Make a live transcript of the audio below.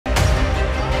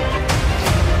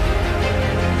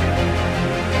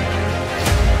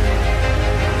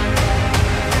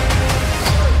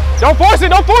Don't force it,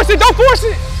 don't force it, don't force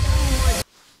it!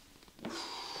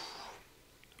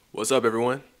 What's up,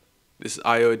 everyone? This is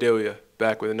Ayo Adelia,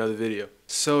 back with another video.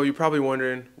 So you're probably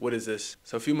wondering, what is this?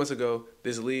 So a few months ago,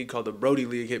 this league called the Brodie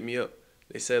League hit me up.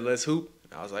 They said, let's hoop.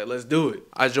 I was like, let's do it.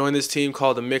 I joined this team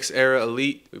called the Mixed Era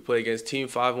Elite. We play against Team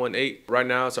 518. Right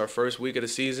now, it's our first week of the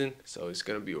season, so it's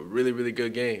going to be a really, really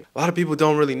good game. A lot of people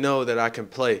don't really know that I can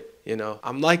play, you know.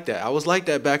 I'm like that. I was like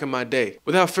that back in my day.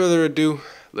 Without further ado,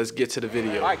 let's get to the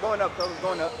video. All right, going up, fellas,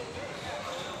 going up.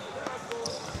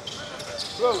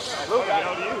 Luke, got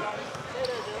it to you.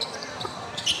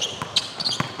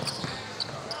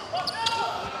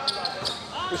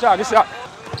 Good shot, good shot.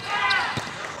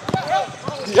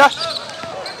 Yeah.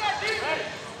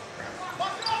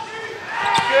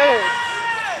 Good.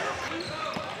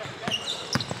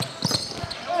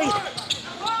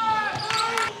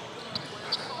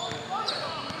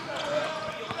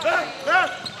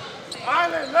 Left.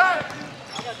 Island, left.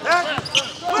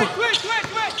 Quick.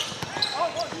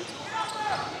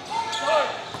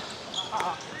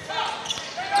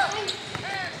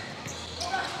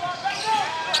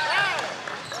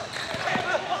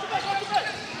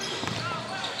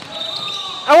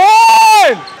 I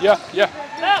won! Yeah.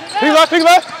 Pick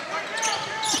left.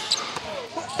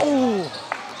 Ooh.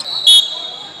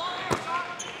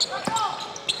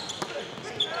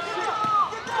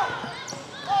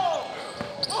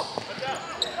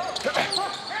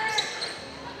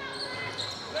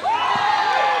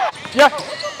 Yeah.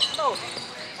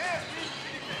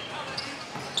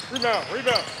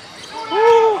 Rebound.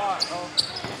 Woo.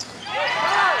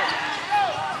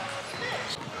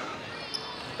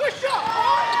 Good shot.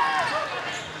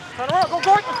 Turn around, go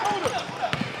guard the shoulder.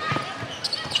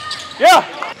 Yeah.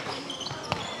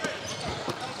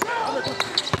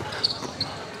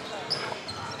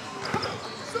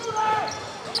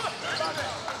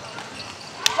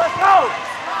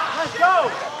 Let's go.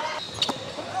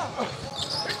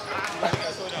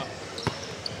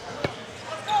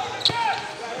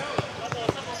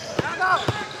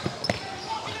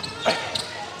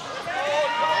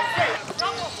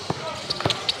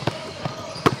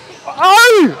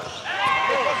 Oh!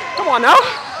 Come on now.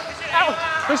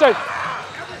 Good save.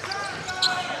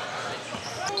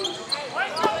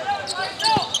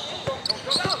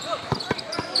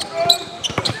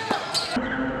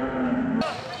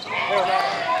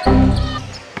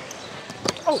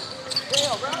 Oh.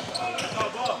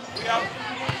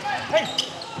 Hey.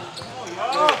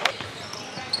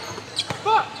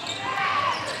 Fuck.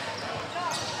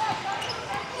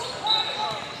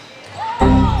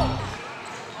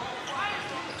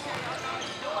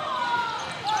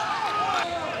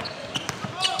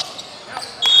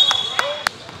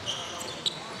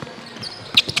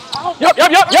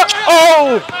 Yep.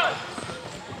 Oh!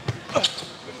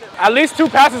 At least 2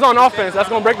 passes on offense. That's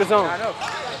going to break the zone.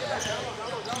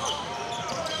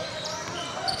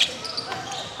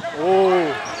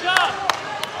 Oh.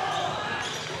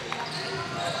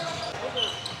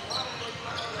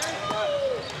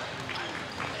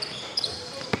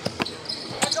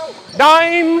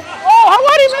 Dime. Oh,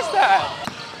 why did he miss that?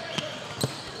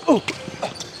 Oh.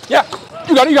 Yeah.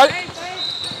 You got it.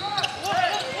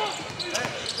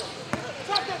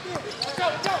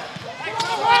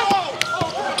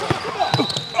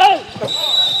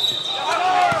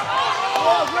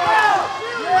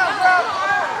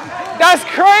 That's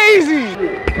crazy!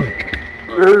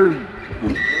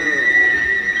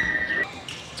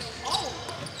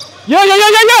 Yeah!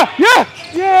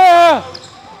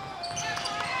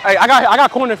 Hey, I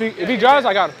got corner. If he drives,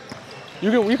 I got him.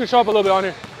 You can show up a little bit on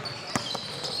here.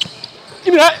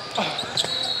 Give me that.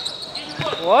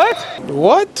 What?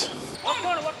 What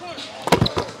corner?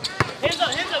 Hands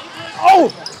up. Oh!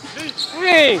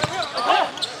 Hey!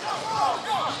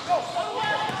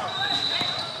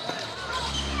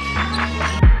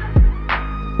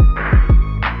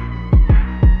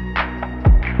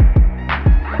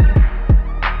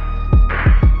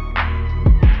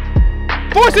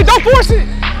 Force it! Don't force it!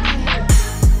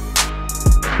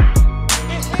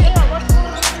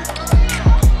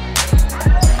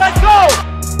 Let's go!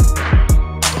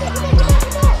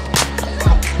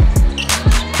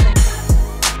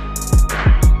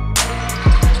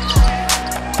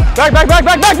 Back!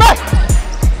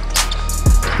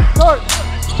 Start!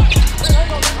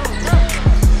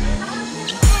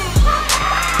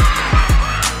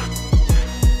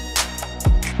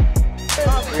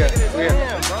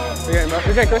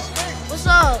 Okay, Chris. What's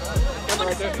up?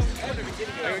 Right there.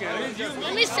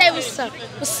 Let me say what's up.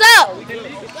 What's up?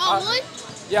 Y'all won?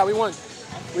 Yeah, we won.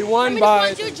 We won How by...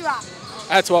 many points you drop?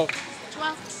 At 12.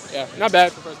 12? Yeah, not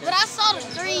bad for first game. But I saw the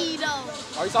 3 though.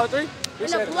 Oh, you saw the 3?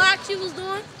 And the block she was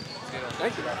doing?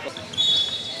 Thank you.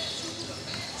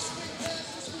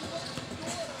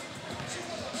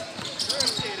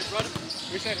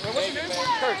 Appreciate it. What's your name?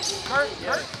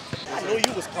 Kirt. I knew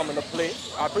you was coming to play.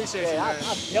 I appreciate you, man.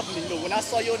 I definitely knew. When I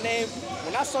saw your name,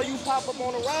 when I saw you pop up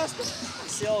on the roster, I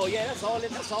said, oh yeah, that's all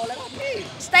that I need.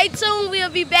 Stay tuned.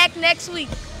 We'll be back next week.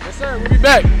 Yes, sir. We'll be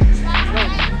back.